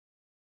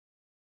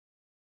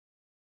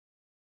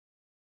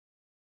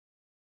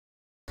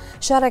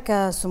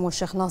شارك سمو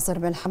الشيخ ناصر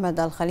بن حمد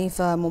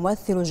الخليفة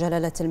ممثل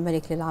جلالة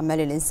الملك للأعمال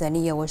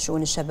الإنسانية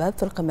وشؤون الشباب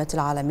في القمة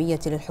العالمية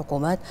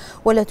للحكومات،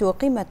 والتي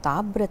أقيمت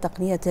عبر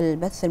تقنية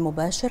البث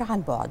المباشر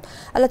عن بعد،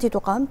 التي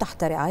تقام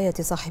تحت رعاية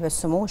صاحب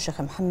السمو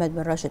الشيخ محمد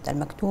بن راشد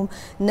المكتوم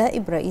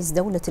نائب رئيس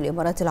دولة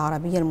الإمارات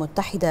العربية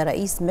المتحدة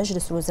رئيس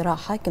مجلس الوزراء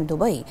حاكم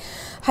دبي،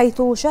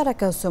 حيث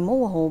شارك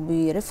سموه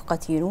برفقة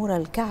نور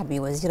الكعبي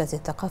وزيرة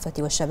الثقافة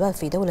والشباب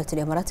في دولة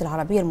الإمارات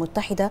العربية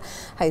المتحدة،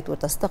 حيث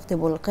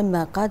تستقطب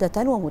القمة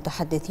قادة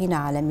ومتحدثين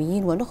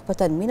عالميين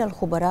ونخبة من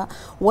الخبراء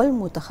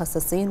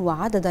والمتخصصين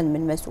وعددا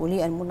من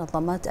مسؤولي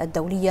المنظمات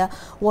الدولية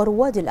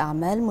ورواد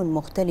الأعمال من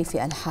مختلف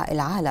أنحاء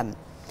العالم.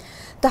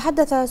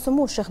 تحدث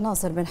سمو الشيخ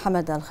ناصر بن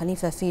حمد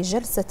الخليفة في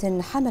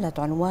جلسة حملت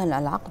عنوان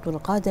العقد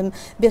القادم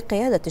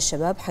بقيادة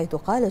الشباب، حيث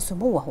قال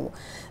سموه: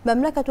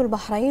 مملكة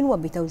البحرين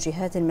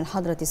وبتوجيهات من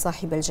حضرة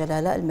صاحب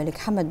الجلالة الملك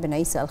حمد بن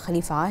عيسى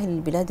الخليفة عاهل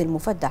البلاد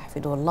المفدح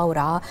فداه الله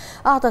ورعاه،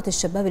 أعطت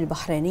الشباب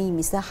البحريني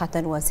مساحة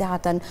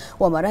واسعة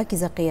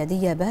ومراكز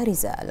قيادية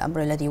بارزة،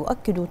 الأمر الذي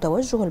يؤكد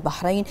توجه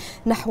البحرين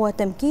نحو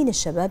تمكين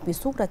الشباب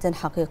بصورة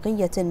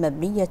حقيقية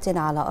مبنية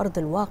على أرض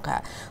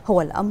الواقع،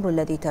 هو الأمر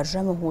الذي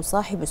ترجمه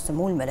صاحب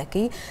السمو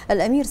الملكي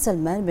الأمير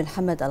سلمان بن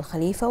حمد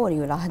الخليفة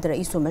ولي العهد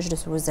رئيس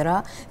مجلس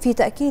الوزراء في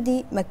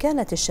تأكيد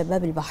مكانة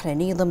الشباب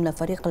البحريني ضمن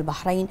فريق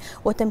البحرين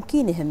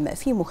وتمكينهم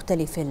في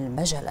مختلف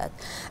المجالات.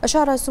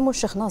 أشار سمو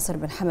الشيخ ناصر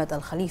بن حمد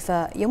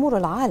الخليفة: يمر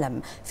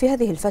العالم في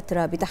هذه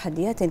الفترة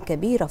بتحديات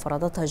كبيرة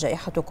فرضتها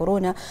جائحة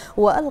كورونا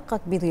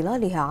وألقت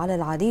بظلالها على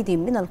العديد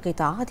من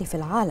القطاعات في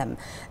العالم،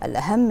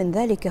 الأهم من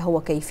ذلك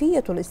هو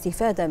كيفية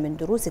الاستفادة من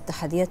دروس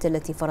التحديات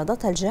التي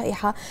فرضتها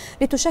الجائحة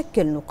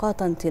لتشكل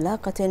نقاط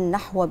انطلاقة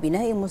نحو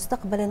بناء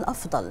مستقبل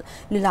أفضل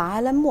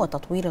للعالم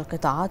وتطوير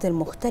القطاعات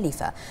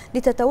المختلفة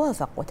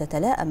لتتوافق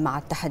وتتلائم مع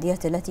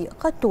التحديات التي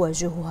قد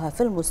تواجهها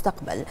في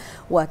المستقبل،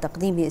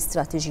 وتقديم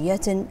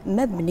استراتيجيات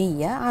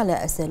مبنية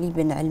على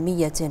أساليب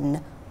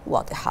علمية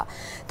واضحة.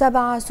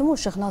 تابع سمو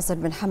الشيخ ناصر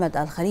بن حمد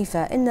الخليفة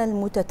إن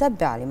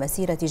المتتبع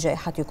لمسيرة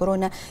جائحة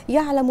كورونا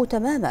يعلم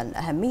تماما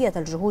أهمية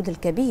الجهود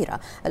الكبيرة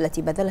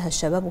التي بذلها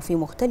الشباب في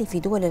مختلف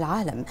دول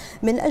العالم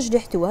من أجل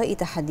احتواء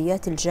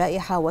تحديات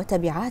الجائحة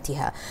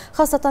وتبعاتها،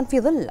 خاصة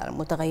في ظل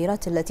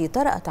المتغيرات التي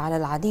طرأت على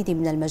العديد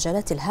من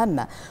المجالات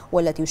الهامة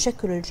والتي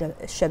يشكل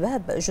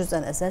الشباب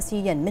جزءا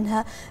أساسيا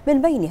منها،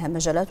 من بينها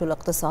مجالات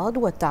الاقتصاد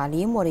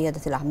والتعليم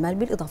وريادة الأعمال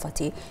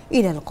بالإضافة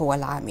إلى القوى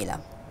العاملة.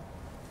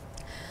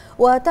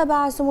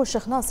 وتابع سمو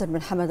الشيخ ناصر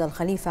بن حمد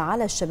الخليفة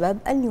على الشباب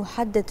أن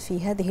يحدد في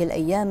هذه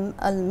الأيام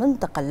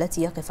المنطقة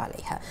التي يقف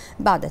عليها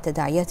بعد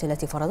التداعيات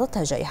التي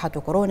فرضتها جائحة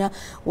كورونا،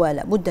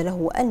 ولا بد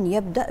له أن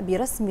يبدأ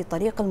برسم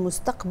طريق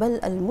المستقبل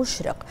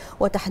المشرق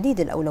وتحديد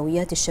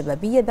الأولويات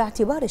الشبابية،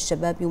 باعتبار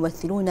الشباب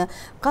يمثلون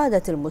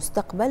قادة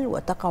المستقبل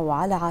وتقع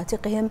على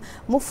عاتقهم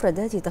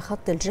مفردات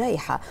تخطي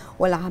الجائحة،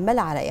 والعمل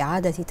على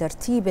إعادة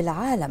ترتيب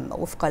العالم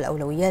وفق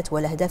الأولويات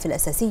والأهداف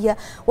الأساسية،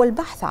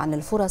 والبحث عن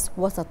الفرص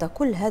وسط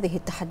كل هذه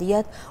التحديات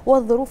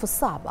والظروف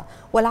الصعبة،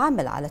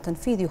 والعمل على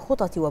تنفيذ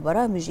خطط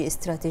وبرامج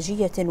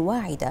استراتيجية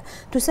واعدة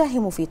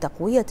تساهم في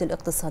تقوية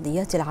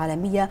الاقتصاديات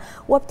العالمية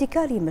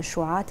وابتكار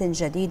مشروعات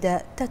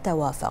جديدة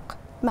تتوافق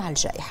مع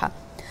الجائحة.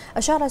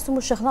 أشار سمو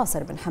الشيخ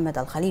ناصر بن حمد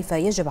الخليفة: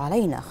 يجب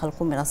علينا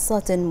خلق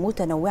منصات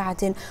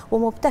متنوعة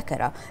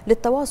ومبتكرة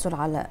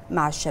للتواصل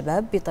مع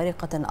الشباب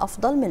بطريقة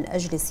أفضل من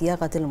أجل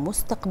صياغة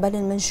المستقبل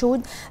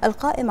المنشود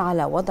القائم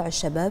على وضع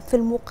الشباب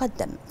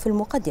في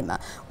المقدمة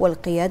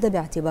والقيادة،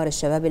 باعتبار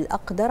الشباب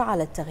الأقدر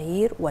على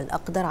التغيير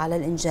والأقدر على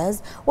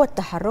الإنجاز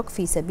والتحرك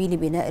في سبيل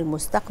بناء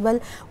المستقبل،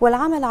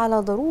 والعمل على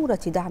ضرورة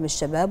دعم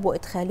الشباب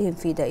وإدخالهم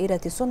في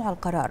دائرة صنع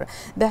القرار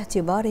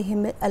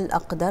باعتبارهم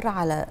الأقدر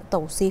على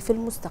توصيف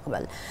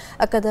المستقبل.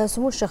 أكد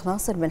سمو الشيخ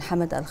ناصر بن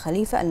حمد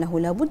الخليفة أنه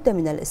لا بد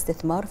من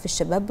الاستثمار في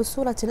الشباب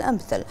بالصورة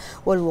الأمثل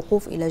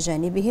والوقوف إلى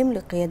جانبهم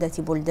لقيادة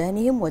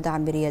بلدانهم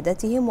ودعم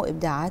ريادتهم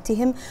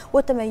وإبداعاتهم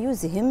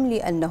وتميزهم،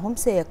 لأنهم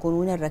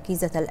سيكونون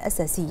الركيزة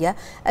الأساسية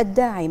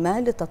الداعمة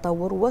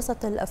للتطور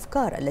وسط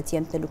الأفكار التي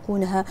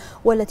يمتلكونها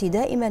والتي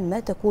دائما ما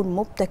تكون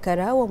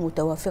مبتكرة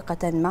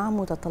ومتوافقة مع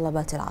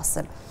متطلبات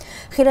العصر.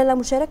 خلال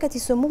مشاركة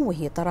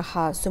سموه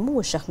طرح سمو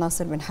الشيخ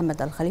ناصر بن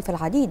حمد الخليفة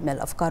العديد من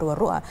الأفكار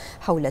والرؤى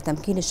حول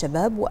تمكين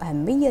الشباب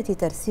وأهمية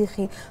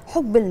ترسيخ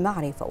حب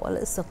المعرفة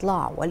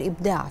والاستطلاع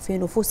والإبداع في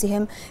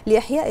نفوسهم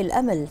لإحياء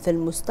الأمل في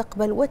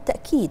المستقبل،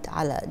 والتأكيد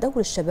على دور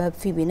الشباب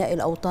في بناء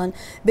الأوطان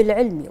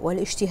بالعلم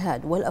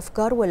والاجتهاد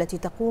والأفكار، والتي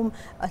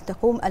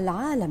تقوم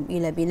العالم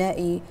إلى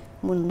بناء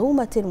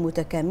منظومة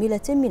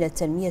متكاملة من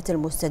التنمية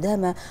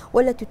المستدامة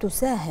والتي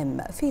تساهم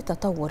في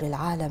تطور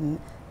العالم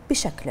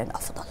بشكل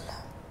أفضل.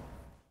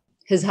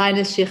 His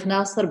Highness Sheikh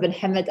Nasser bin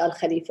Hamad Al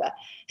Khalifa,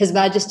 His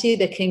Majesty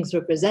the King's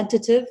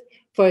Representative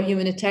for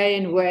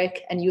Humanitarian Work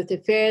and Youth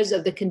Affairs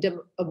of the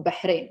Kingdom of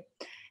Bahrain.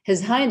 His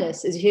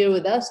Highness is here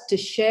with us to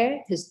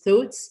share his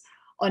thoughts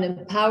on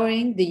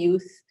empowering the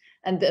youth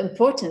and the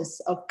importance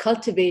of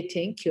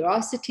cultivating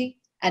curiosity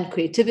and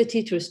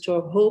creativity to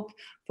restore hope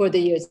for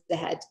the years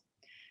ahead.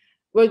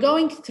 We're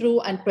going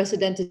through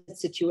unprecedented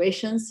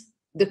situations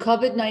The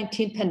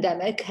COVID-19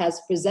 pandemic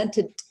has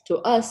presented to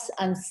us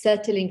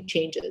unsettling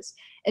changes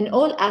in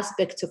all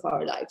aspects of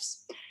our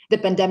lives. The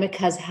pandemic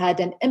has had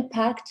an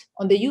impact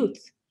on the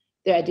youth,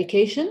 their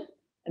education,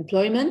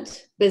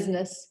 employment,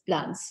 business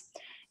plans.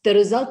 The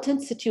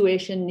resultant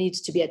situation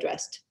needs to be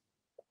addressed.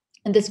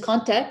 In this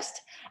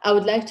context, I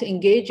would like to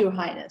engage Your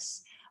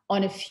Highness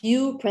on a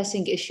few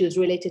pressing issues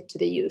related to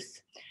the youth.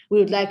 We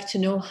would like to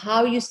know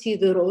how you see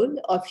the role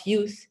of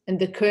youth in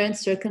the current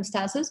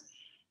circumstances.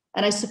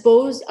 And I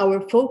suppose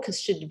our focus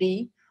should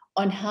be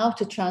on how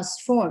to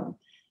transform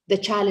the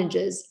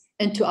challenges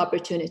into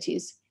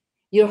opportunities.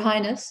 Your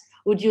Highness,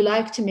 would you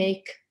like to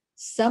make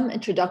some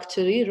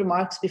introductory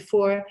remarks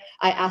before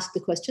I ask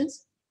the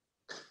questions?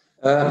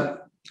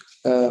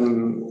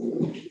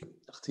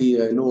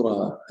 أختي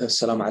نورة,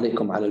 السلام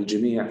عليكم على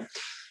الجميع.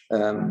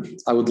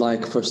 I would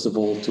like, first of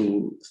all,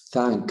 to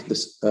thank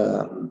this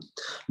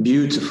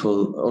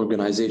beautiful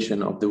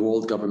organization of the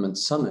World Government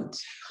Summit.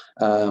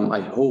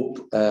 I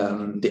hope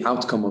the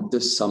outcome of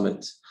this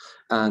summit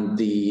and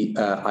the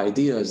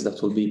ideas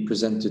that will be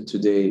presented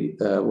today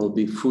will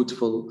be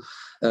fruitful.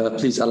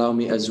 Please allow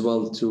me as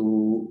well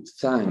to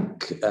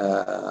thank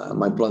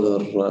my brother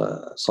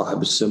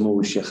صاحب السمو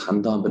الشيخ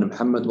حمدان بن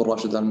محمد بن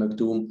راشد آل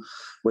مكتوم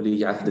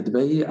ولي عهد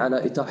دبي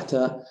على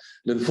إتاحته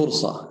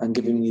للفرصة and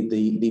giving me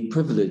the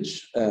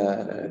privilege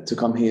to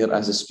come here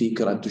as a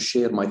speaker and to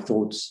share my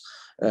thoughts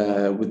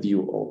with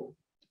you all.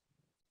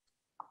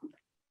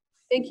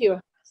 Thank you.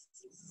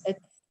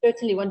 It's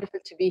certainly wonderful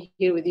to be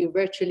here with you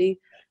virtually,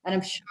 and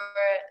I'm sure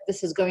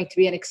this is going to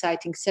be an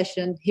exciting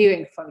session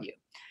hearing from you.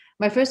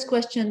 My first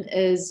question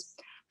is,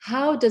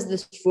 how does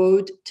this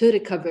road to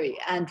recovery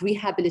and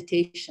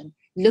rehabilitation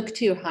look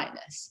to Your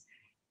Highness,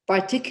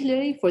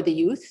 particularly for the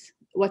youth?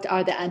 What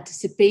are the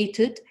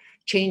anticipated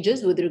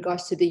changes with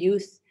regards to the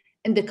youth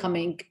in the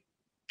coming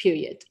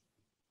period?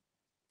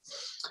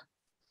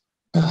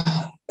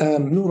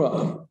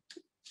 Noura,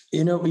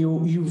 you know,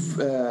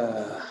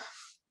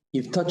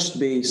 you've touched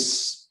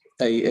base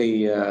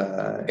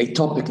a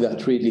topic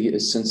that really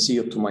is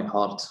sincere to my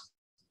heart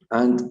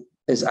and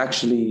is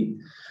actually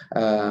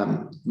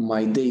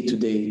my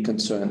day-to-day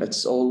concern.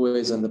 It's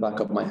always in the back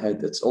of my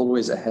head. It's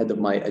always ahead of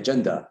my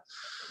agenda.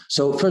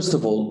 So first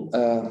of all,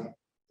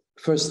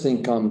 first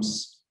thing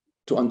comes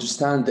to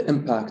understand the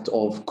impact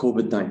of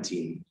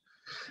COVID-19.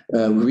 We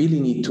really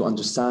need to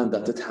understand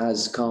that it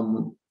has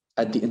come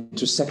at the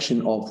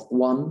intersection of,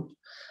 one,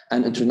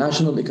 an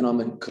international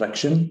economic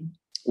correction,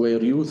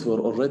 where youth were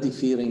already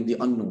fearing the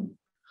unknown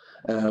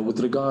with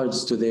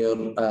regards to their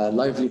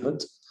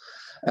livelihood,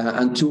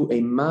 and two,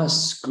 a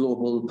mass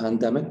global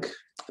pandemic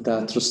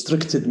that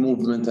restricted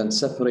movement and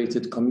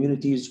separated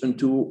communities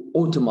into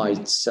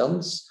automized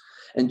cells,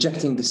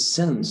 injecting the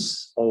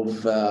sense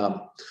of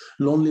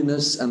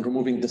loneliness and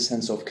removing the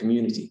sense of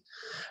community.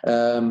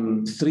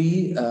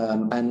 Three,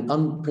 an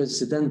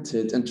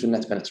unprecedented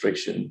internet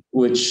penetration,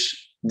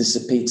 which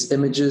dissipates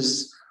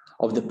images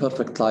of the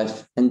perfect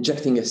life,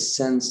 injecting a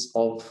sense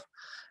of,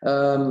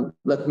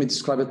 let me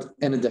describe it,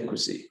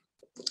 inadequacy.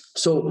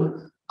 So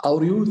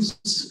our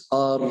youths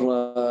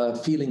are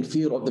feeling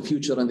fear of the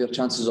future and their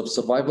chances of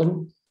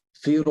survival,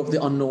 fear of the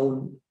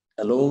unknown,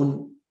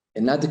 alone,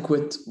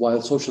 inadequate,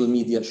 while social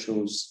media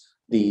shows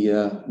the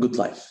good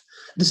life.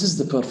 This is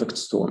the perfect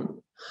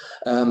storm.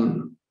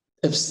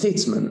 If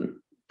statesmen,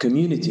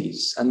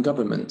 communities, and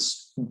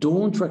governments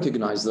don't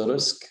recognize the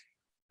risk,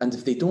 and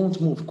if they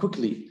don't move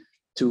quickly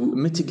to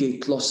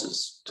mitigate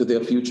losses to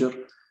their future,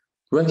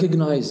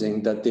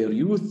 recognizing that their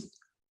youth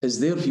is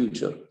their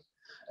future,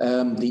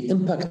 the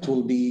impact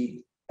will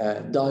be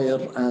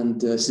dire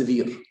and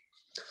severe.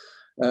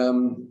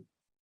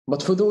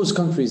 But for those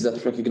countries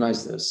that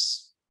recognize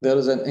this, there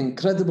is an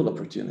incredible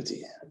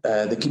opportunity.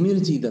 The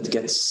community that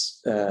gets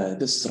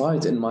this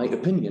right, in my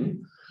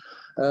opinion,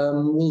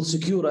 will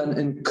secure an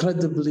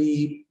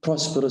incredibly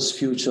prosperous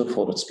future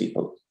for its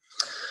people.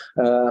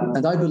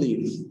 And I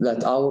believe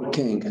that our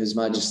King, His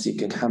Majesty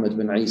King Hamad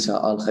bin Isa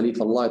Al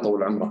Khalifa Allah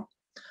Yatawwal Umrah,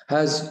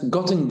 has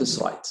gotten this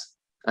right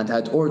and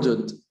had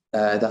ordered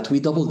that we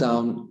double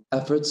down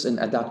efforts in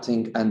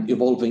adapting and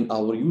evolving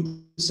our youth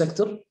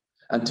sector,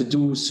 and to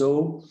do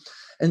so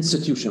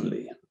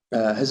institutionally.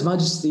 His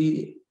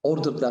Majesty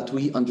ordered that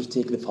we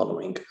undertake the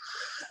following.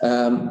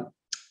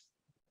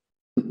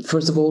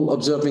 First of all,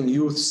 observing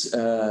youth's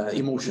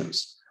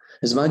emotions.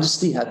 His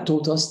Majesty had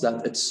taught us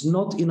that it's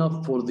not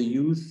enough for the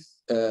youth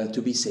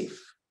to be safe.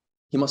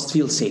 He must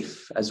feel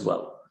safe as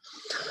well.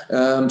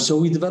 So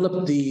we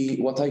developed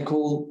what I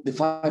call the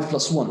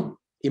 5+1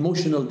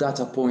 emotional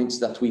data points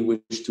that we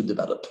wish to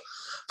develop.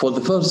 For the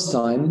first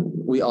time,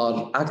 we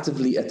are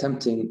actively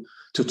attempting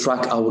to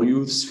track our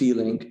youth's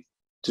feeling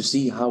to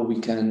see how we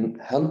can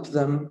help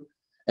them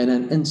in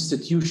an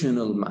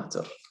institutional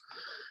matter.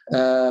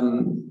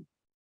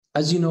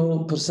 As you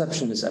know,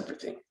 perception is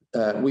everything.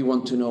 We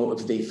want to know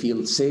if they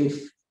feel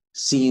safe,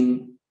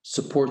 seen,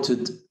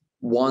 supported,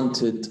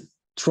 wanted,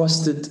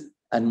 trusted,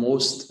 and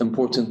most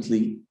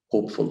importantly,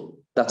 hopeful.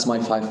 That's my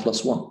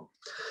 5+1.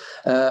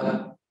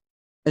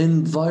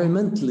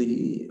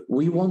 Environmentally,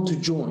 we want to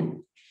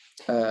join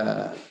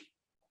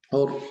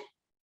or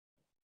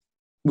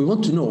we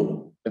want to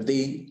know if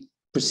they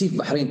perceive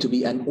Bahrain to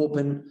be an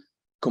open,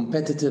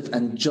 competitive,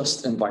 and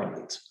just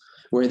environment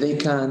where they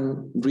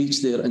can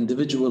reach their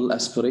individual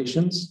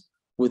aspirations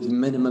with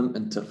minimum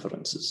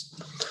interferences.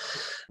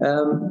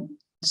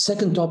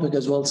 Second topic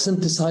as well,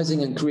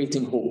 synthesizing and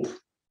creating hope.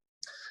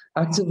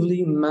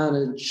 Actively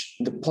manage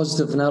the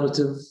positive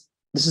narrative.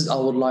 This is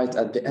our light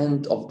at the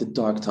end of the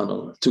dark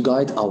tunnel to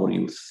guide our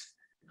youth.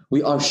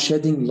 We are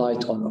shedding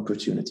light on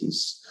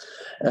opportunities.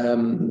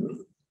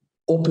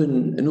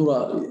 Open,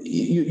 Noura,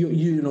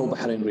 you know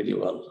Bahrain really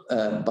well,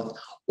 but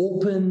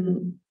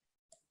open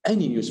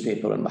any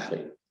newspaper in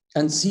Bahrain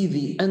and see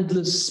the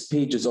endless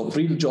pages of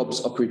real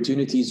jobs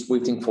opportunities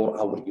waiting for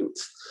our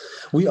youth.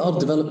 We are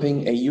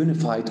developing a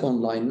unified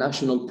online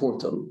national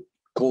portal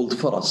called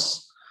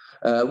Faras,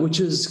 which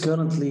is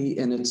currently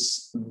in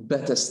its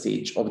beta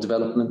stage of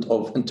development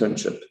of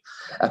internship,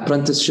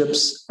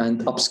 apprenticeships,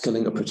 and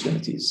upskilling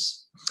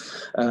opportunities.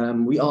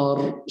 We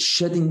are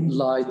shedding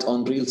light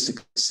on real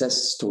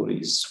success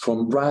stories,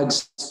 from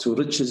rags to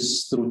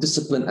riches through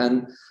discipline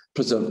and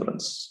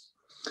perseverance.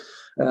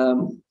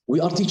 We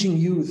are teaching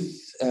youth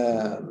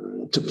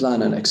to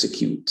plan and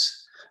execute.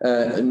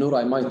 Noor,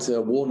 I might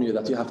warn you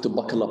that you have to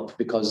buckle up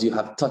because you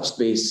have touched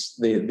base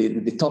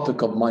the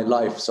topic of my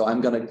life, so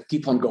I'm going to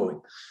keep on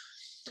going.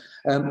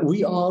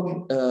 We are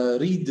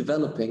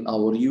redeveloping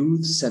our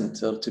youth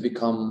center to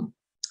become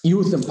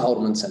youth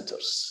empowerment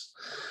centers.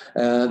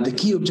 The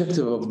key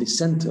objective of the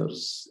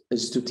centers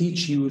is to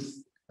teach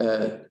youth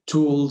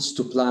tools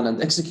to plan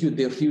and execute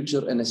their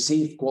future in a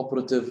safe,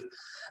 cooperative,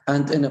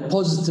 and in a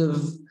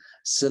positive,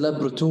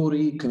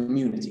 celebratory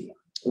community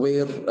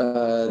where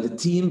the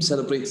team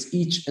celebrates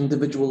each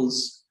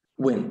individual's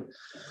win.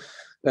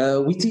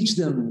 We teach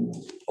them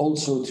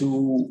also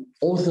to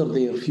author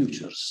their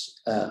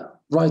futures,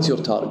 write your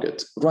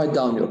target, write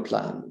down your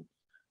plan,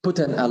 put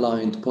an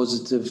aligned,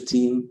 positive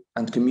team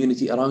and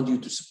community around you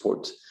to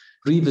support.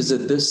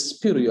 Revisit this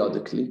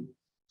periodically.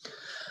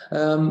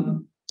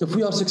 If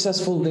we are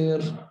successful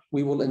there,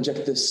 we will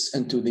inject this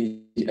into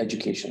the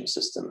education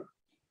system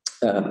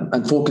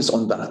and focus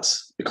on that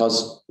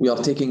because we are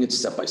taking it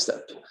step by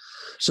step.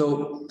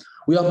 So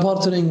we are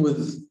partnering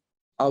with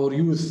our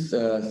youth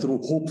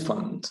through Hope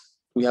Fund.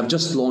 We have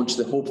just launched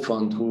the Hope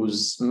Fund,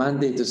 whose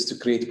mandate is to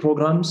create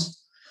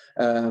programs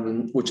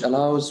which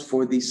allows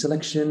for the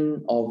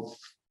selection of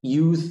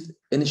youth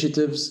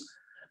initiatives,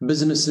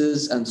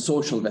 businesses, and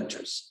social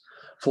ventures.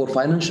 For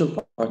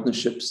financial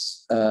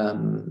partnerships,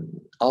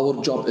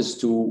 our job is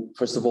to,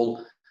 first of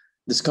all,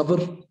 discover,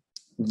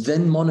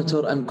 then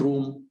monitor and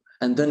groom,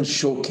 and then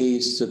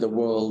showcase to the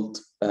world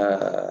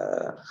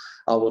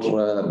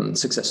our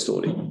success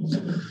story.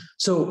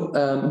 So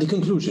the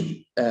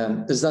conclusion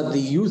is that the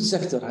youth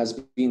sector has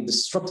been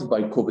disrupted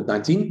by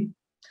COVID-19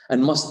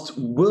 and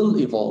will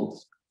evolve,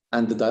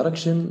 and the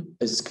direction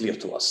is clear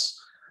to us.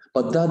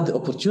 But that the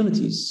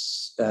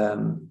opportunities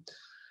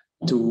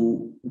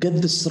to get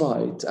this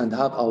right and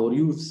have our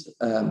youth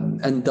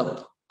end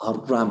up are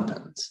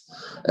rampant.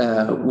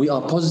 We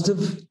are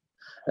positive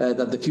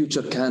that the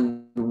future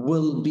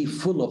will be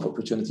full of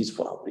opportunities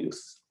for our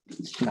youth.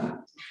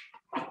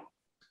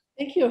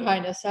 Thank you, Your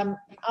Highness. I'm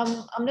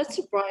not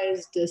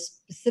surprised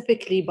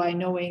specifically by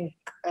knowing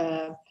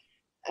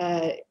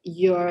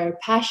your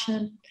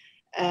passion,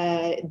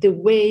 the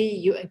way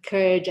you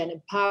encourage and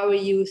empower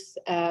youth.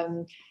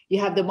 You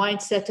have the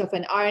mindset of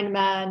an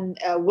Ironman.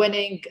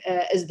 Winning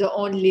is the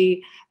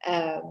only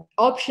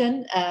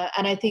option,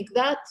 and I think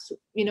that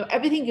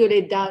everything you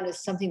laid down is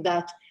something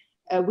that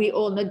we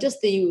all, not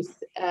just the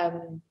youth,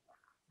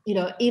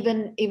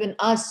 even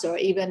us or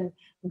even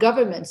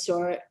governments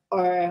or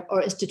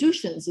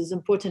institutions, is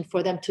important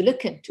for them to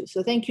look into.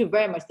 So thank you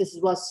very much. This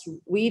was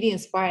really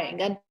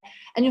inspiring. And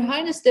Your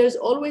Highness, there's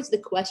always the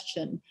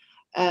question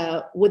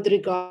with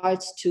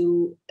regards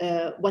to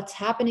what's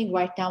happening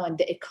right now in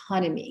the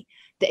economy,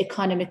 the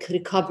economic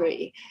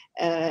recovery,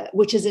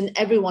 which is in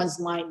everyone's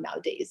mind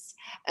nowadays.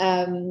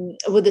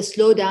 With the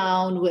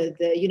slowdown, with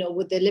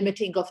the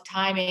limiting of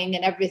timing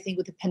and everything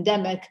with the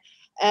pandemic,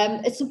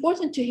 it's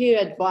important to hear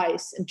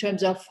advice in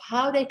terms of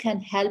how they can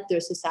help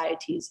their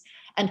societies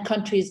and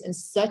countries in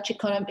such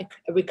economic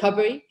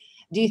recovery.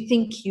 Do you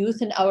think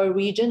youth in our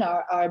region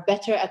are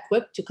better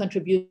equipped to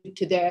contribute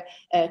to their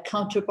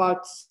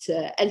counterparts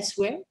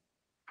elsewhere?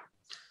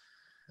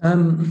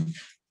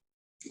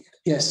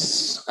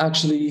 Yes,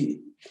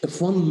 actually,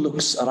 if one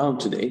looks around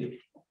today,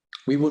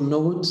 we will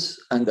note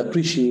and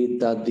appreciate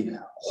that the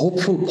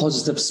hopeful,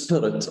 positive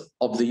spirit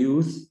of the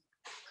youth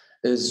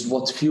is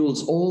what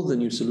fuels all the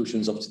new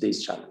solutions of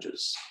today's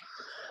challenges.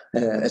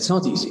 It's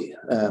not easy.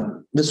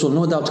 This will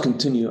no doubt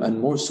continue, and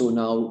more so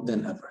now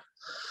than ever.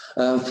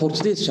 For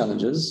today's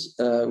challenges,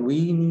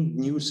 we need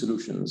new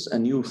solutions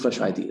and new fresh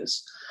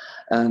ideas.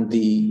 And the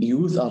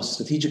youth are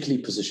strategically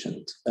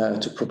positioned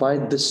to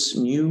provide this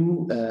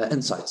new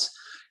insights,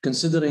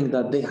 considering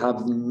that they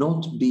have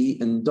not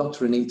been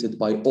indoctrinated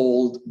by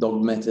old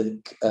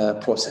dogmatic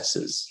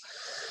processes.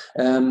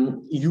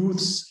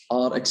 Youths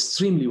are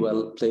extremely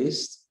well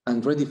placed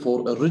and ready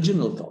for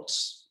original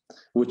thoughts,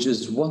 which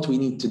is what we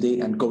need today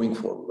and going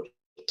forward.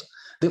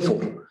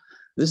 Therefore,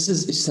 this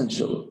is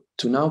essential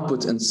to now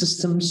put in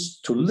systems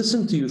to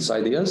listen to youth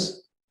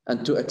ideas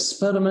and to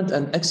experiment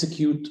and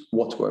execute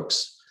what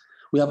works.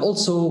 We have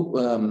also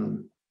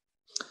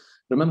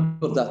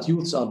remember that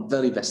youths are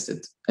very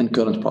vested in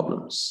current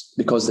problems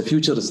because the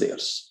future is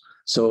theirs.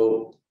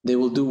 So they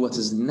will do what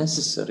is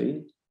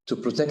necessary to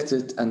protect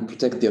it and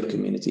protect their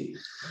community.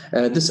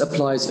 This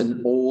applies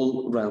in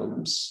all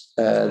realms.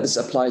 This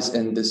applies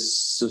in this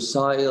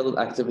societal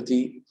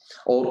activity,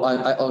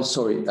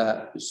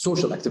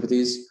 social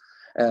activities,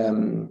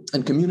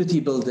 and community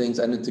buildings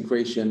and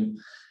integration,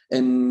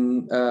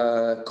 in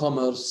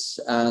commerce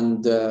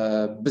and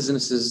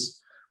businesses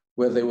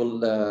where they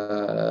will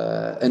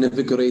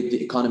invigorate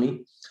the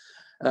economy.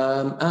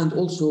 And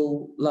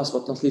also, last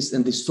but not least,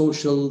 in the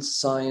social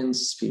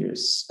science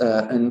spheres,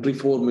 and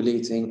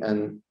reformulating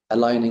and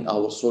aligning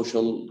our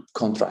social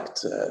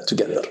contract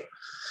together.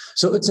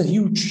 So it's a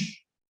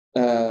huge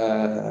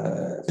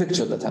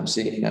picture that I'm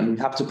seeing, and we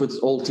have to put it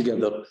all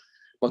together.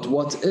 But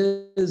what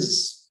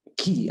is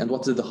key and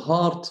what is the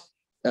heart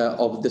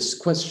of this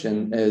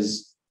question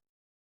is,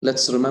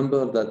 let's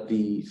remember that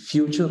the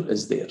future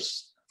is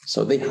theirs.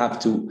 So they have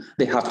to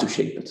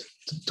shape it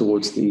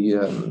towards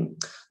the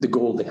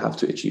goal they have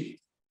to achieve.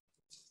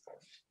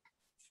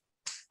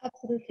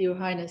 Absolutely, Your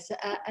Highness.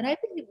 And I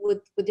think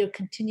with your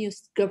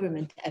continuous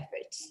government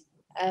efforts,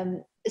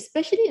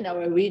 especially in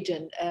our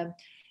region,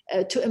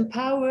 to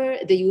empower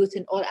the youth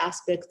in all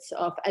aspects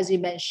of, as you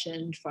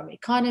mentioned, from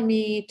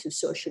economy to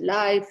social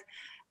life,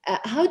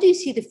 how do you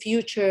see the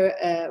future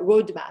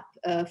roadmap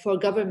for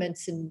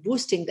governments in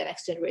boosting the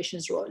next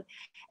generation's role?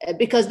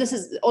 Because this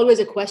is always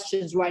a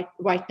question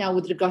right now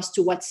with regards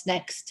to what's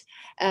next,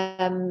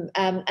 and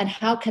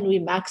how can we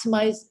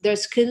maximize their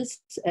skills,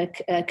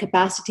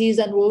 capacities,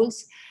 and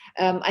roles.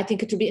 I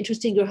think it would be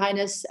interesting, Your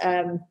Highness,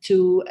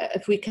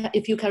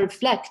 if you can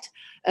reflect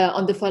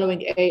on the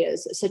following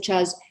areas, such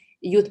as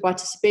youth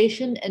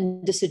participation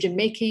and decision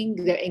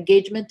making, their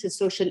engagement in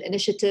social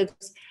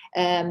initiatives,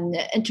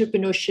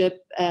 entrepreneurship,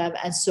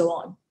 and so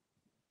on.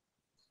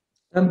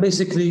 And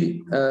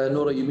basically,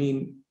 Nora, you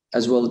mean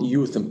as well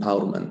youth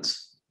empowerment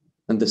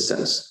in this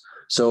sense.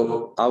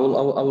 So I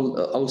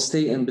will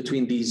stay in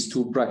between these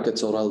two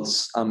brackets, or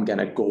else I'm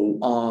gonna go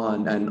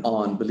on and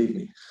on, believe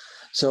me.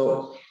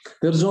 So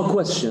there's no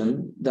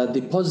question that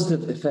the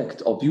positive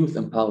effect of youth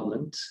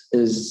empowerment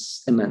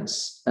is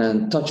immense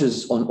and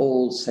touches on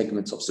all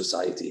segments of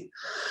society.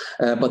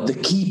 But the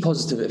key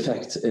positive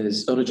effect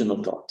is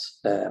original thought,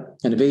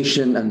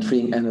 innovation, and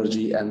freeing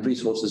energy and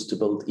resources to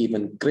build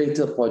even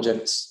greater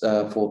projects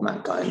for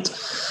mankind.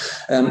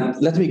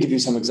 Let me give you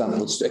some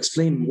examples to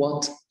explain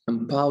what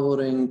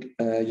empowering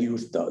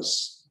youth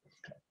does.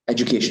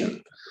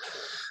 Education.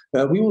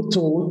 We were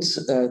taught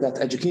that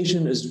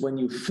education is when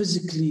you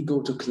physically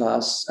go to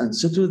class and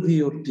sit with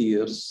your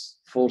peers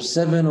for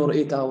 7 or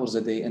 8 hours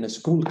a day in a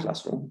school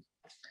classroom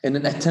in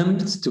an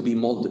attempt to be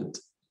molded,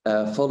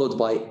 followed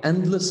by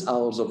endless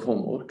hours of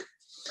homework.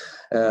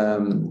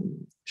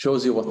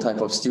 Shows you what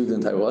type of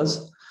student I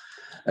was.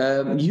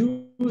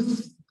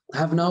 Youth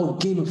have now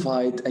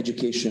gamified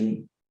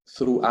education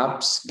through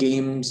apps,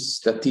 games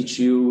that teach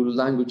you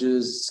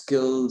languages,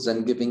 skills,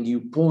 and giving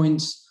you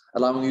points,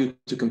 allowing you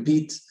to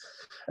compete.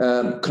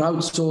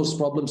 Crowdsourced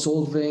problem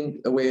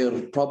solving,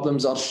 where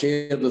problems are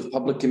shared with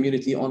public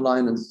community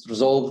online and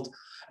resolved.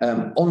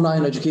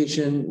 Online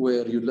education,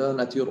 where you learn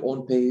at your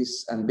own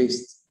pace and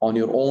based on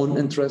your own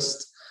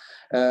interest.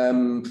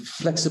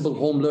 Flexible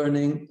home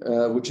learning,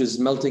 which is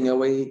melting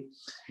away.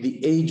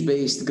 The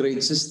age-based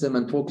grade system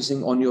and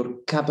focusing on your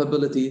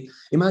capability.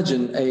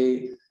 Imagine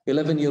a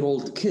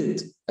 11-year-old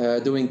kid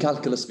doing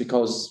calculus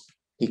because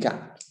he can.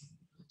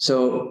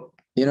 So,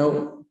 you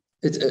know,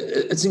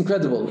 it's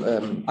incredible.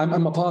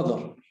 I'm a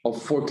father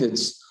of 4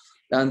 kids,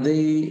 and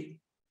they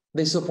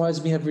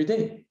surprise me every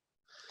day.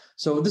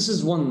 So this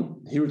is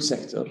one huge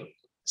sector.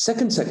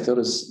 Second sector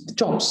is the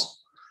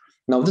jobs.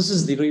 Now, this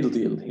is the real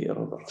deal here,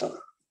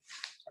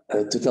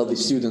 to tell the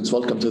students,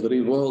 welcome to the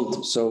real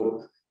world.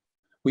 So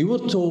we were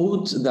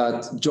told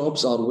that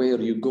jobs are where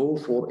you go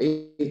for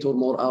 8 or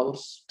more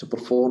hours to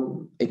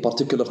perform a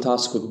particular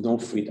task with no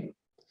freedom.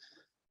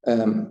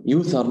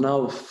 Youth are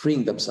now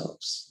freeing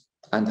themselves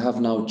and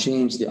have now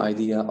changed the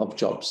idea of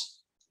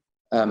jobs.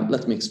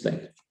 Let me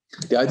explain.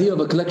 The idea of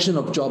a collection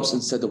of jobs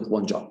instead of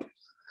one job.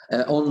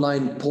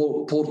 Online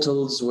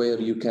portals where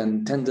you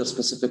can tender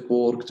specific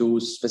work to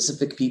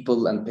specific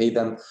people and pay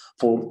them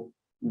for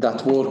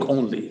that work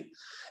only.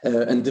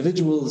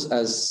 Individuals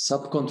as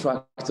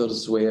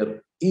subcontractors,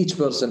 where each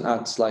person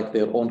acts like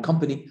their own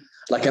company,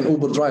 like an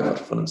Uber driver,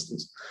 for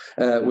instance,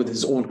 with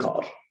his own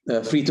car,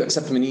 free to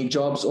accept many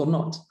jobs or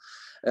not.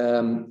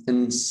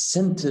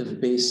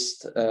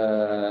 Incentive-based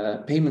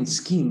payment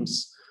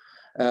schemes,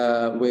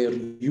 where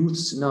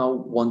youths now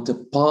want a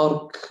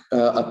part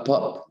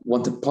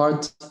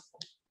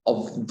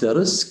of the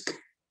risk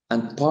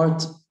and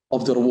part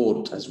of the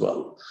reward as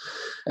well.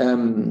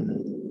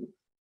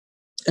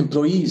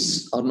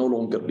 Employees are no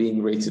longer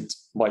being rated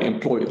by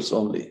employers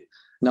only.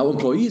 Now,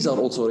 employees are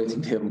also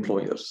rating their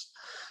employers.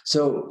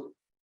 So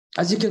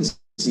as you can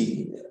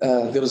see,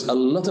 there is a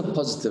lot of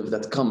positive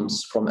that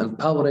comes from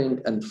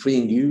empowering and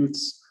freeing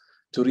youths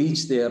to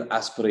reach their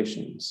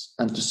aspirations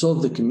and to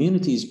solve the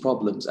community's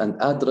problems and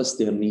address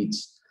their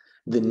needs.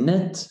 The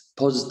net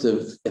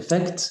positive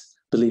effect,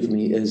 believe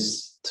me,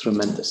 is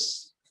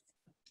tremendous.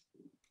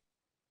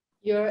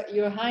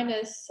 Your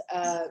Highness,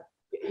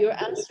 your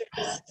answer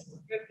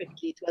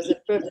perfectly. It was a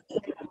perfect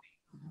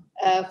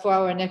for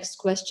our next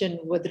question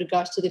with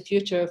regards to the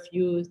future of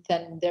youth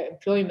and their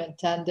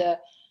employment, and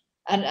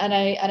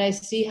I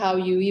see how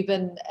you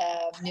even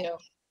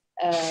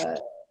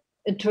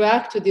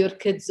interact with your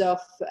kids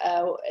of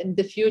in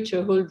the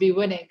future who will be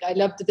winning. I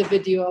loved the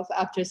video of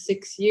after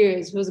 6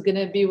 years who's going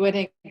to be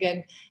winning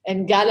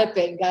and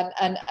galloping,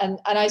 and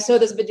I saw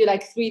this video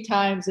like 3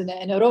 times in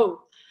a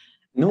row.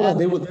 No,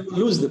 they will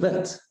lose the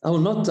bet. I will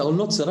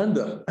not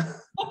surrender.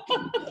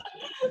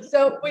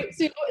 So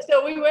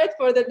we wait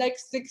for the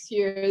next 6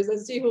 years and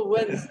see who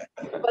wins.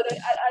 But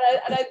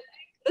I think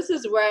this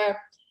is where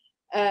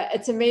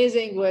it's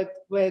amazing with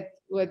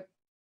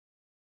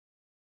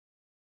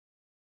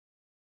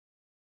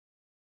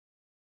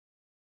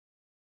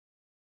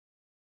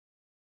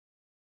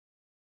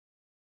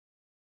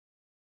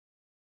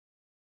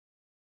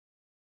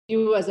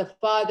you as a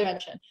father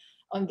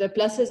on the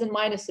pluses and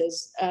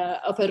minuses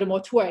of a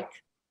remote work.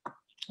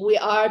 We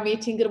are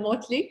meeting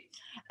remotely,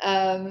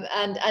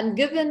 and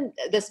given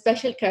the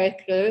special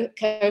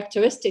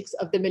characteristics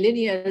of the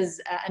millennials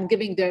and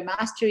giving their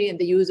mastery in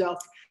the use of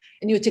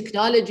new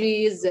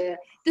technologies,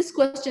 this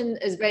question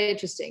is very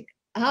interesting.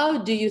 How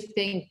do you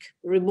think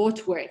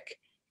remote work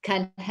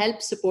can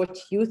help support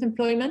youth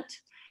employment?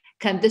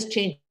 Can this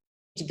change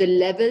the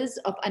levels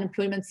of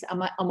unemployment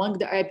among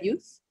the Arab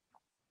youth?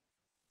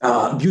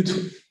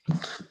 Beautiful.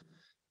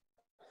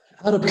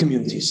 Arab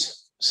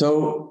communities.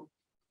 So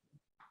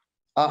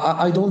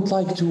I don't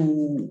like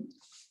to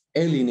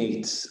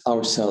alienate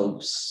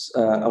ourselves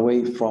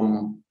away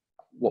from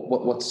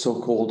what's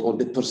so-called, or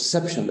the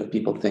perception that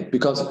people think,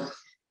 because,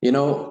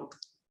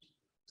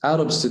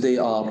 Arabs today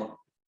are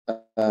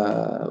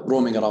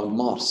roaming around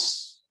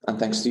Mars, and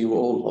thanks to you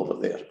all over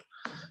there.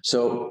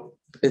 So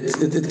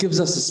it gives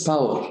us this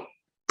power.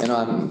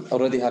 I'm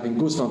already having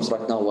goosebumps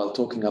right now while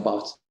talking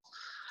about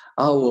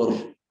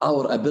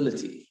our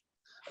ability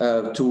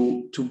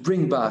to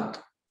bring back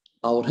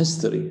our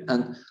history.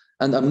 And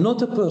I'm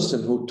not a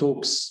person who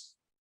talks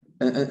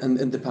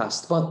in the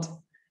past, but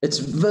it's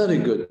very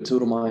good to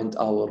remind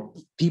our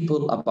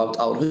people about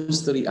our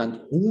history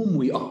and whom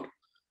we are.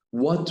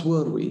 What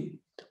were we?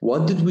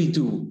 What did we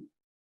do?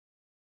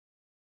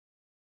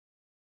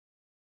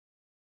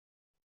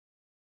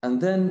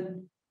 And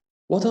then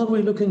what are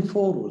we looking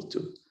forward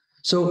to?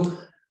 So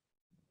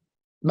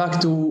back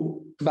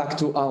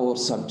to our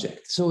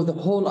subject. So the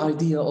whole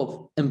idea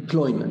of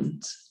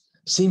employment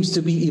seems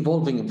to be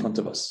evolving in front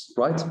of us,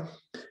 right?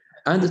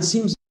 And it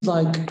seems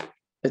like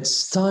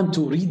it's time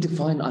to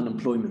redefine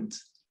unemployment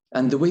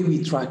and the way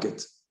we track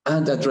it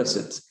and address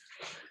it.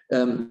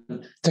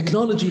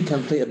 Technology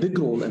can play a big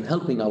role in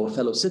helping our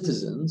fellow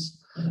citizens.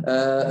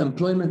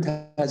 Employment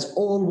has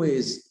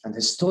always and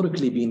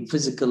historically been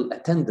physical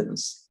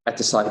attendance at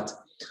a site,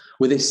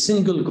 with a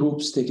single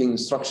group taking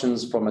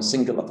instructions from a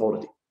single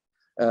authority,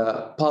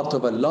 part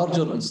of a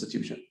larger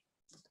institution.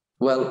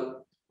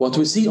 Well, what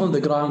we see on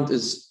the ground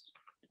is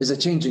a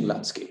changing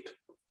landscape.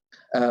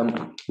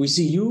 We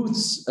see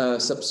youths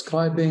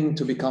subscribing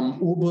to become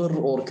Uber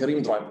or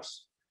Careem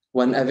drivers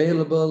when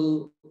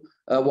available,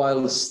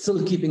 while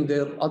still keeping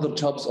their other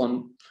jobs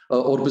on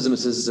or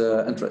businesses'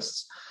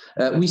 interests.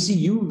 We see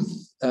youth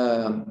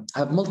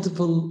have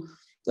multiple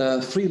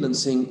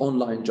freelancing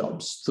online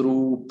jobs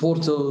through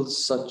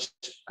portals such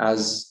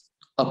as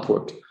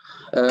Upwork.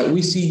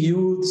 We see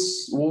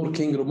youths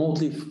working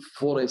remotely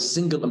for a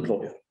single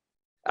employer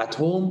at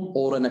home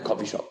or in a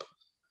coffee shop.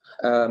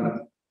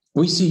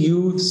 We see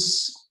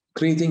youths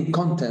creating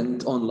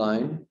content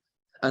online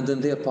and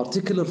in their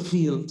particular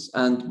fields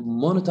and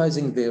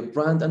monetizing their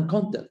brand and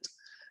content.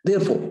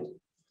 Therefore,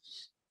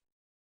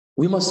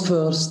 we must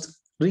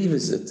first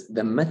revisit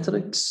the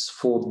metrics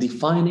for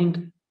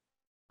defining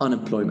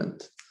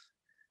unemployment.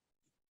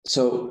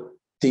 So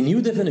the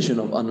new definition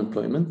of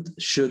unemployment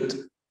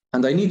should,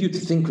 and I need you to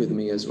think with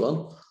me as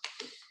well,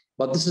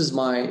 but this is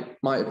my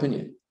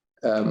opinion.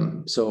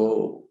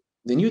 So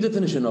the new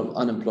definition of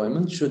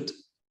unemployment should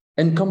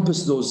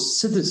encompass those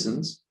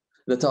citizens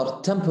that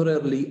are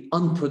temporarily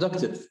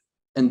unproductive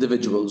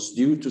individuals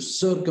due to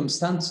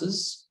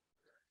circumstances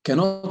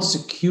cannot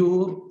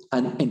secure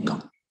an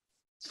income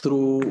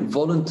through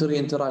voluntary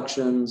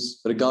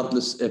interactions,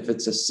 regardless if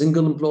it's a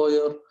single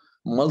employer,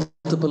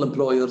 multiple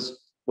employers,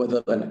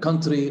 whether in a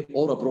country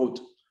or abroad.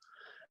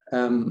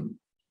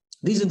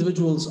 These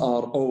individuals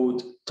are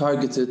owed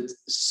targeted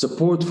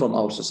support from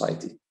our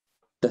society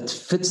that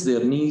fits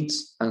their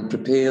needs and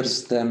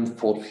prepares them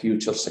for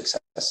future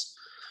success,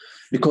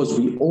 because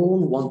we all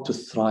want to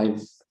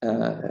thrive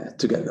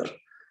together.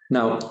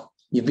 Now,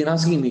 you've been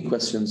asking me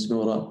questions,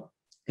 Noura.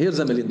 Here's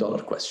 $1 million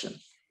question.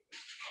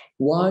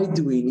 why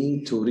do we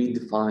need to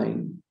redefine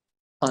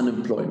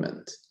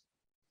unemployment?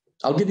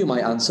 I'll give you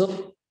my answer.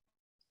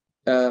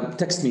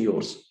 Text me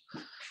yours.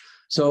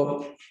 So,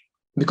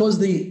 because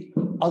the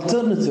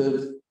alternative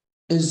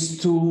is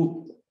to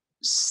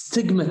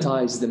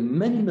stigmatize the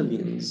many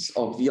millions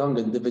of young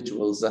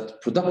individuals that are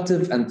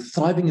productive and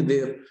thriving in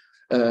their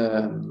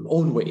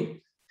own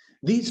way.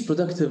 These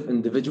productive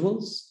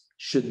individuals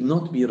should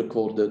not be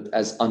recorded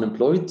as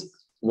unemployed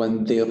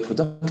when they are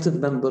productive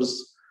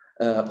members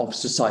of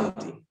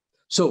society.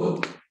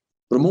 So,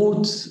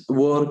 remote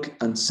work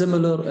and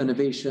similar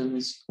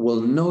innovations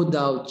will no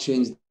doubt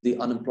change the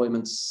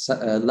unemployment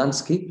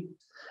landscape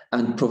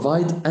and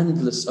provide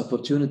endless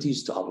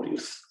opportunities to our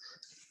youth.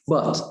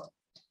 But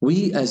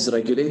we as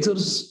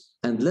regulators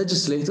and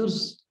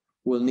legislators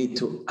will need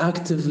to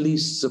actively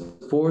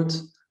support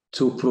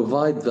to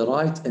provide the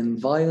right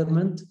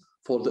environment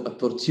for the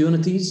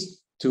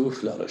opportunities to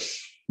flourish.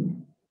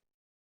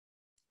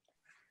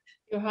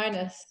 Your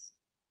Highness,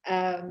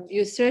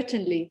 you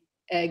certainly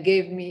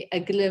gave me a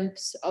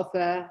glimpse of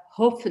a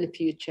hopeful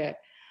future.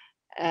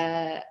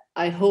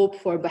 I hope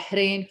for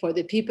Bahrain, for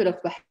the people of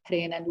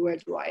Bahrain and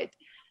worldwide.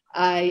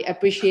 I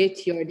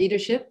appreciate your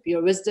leadership,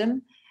 your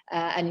wisdom,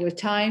 and your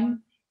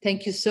time.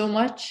 Thank you so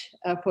much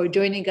for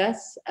joining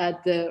us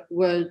at the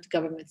World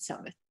Government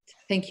Summit.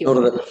 Thank you.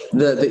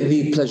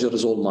 The pleasure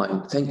is all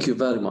mine. Thank you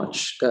very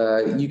much.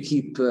 You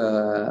keep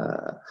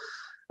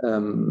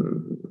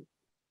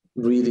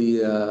really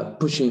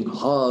pushing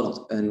hard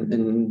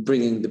and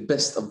bringing the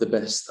best of the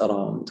best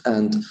around.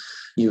 And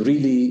you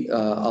really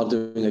are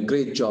doing a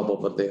great job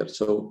over there.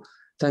 So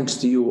thanks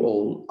to you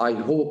all. I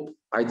hope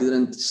I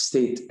didn't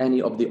state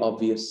any of the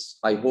obvious.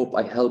 I hope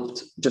I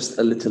helped just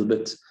a little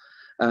bit.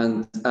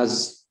 And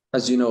as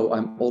you know,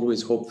 I'm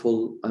always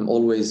hopeful. I'm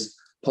always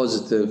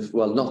positive.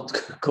 Well, not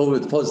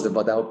COVID positive,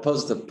 but a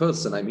positive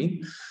person, I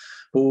mean,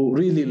 who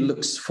really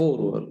looks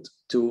forward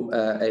to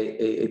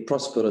a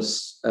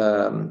prosperous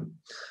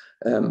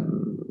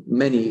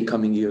many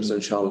coming years,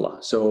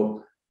 inshallah.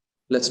 So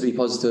let's be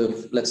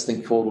positive. Let's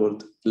think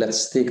forward.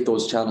 Let's take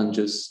those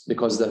challenges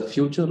because the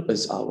future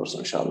is ours,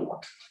 inshallah.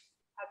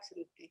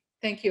 Absolutely.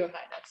 Thank you, Your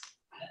Highness.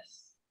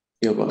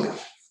 You're welcome.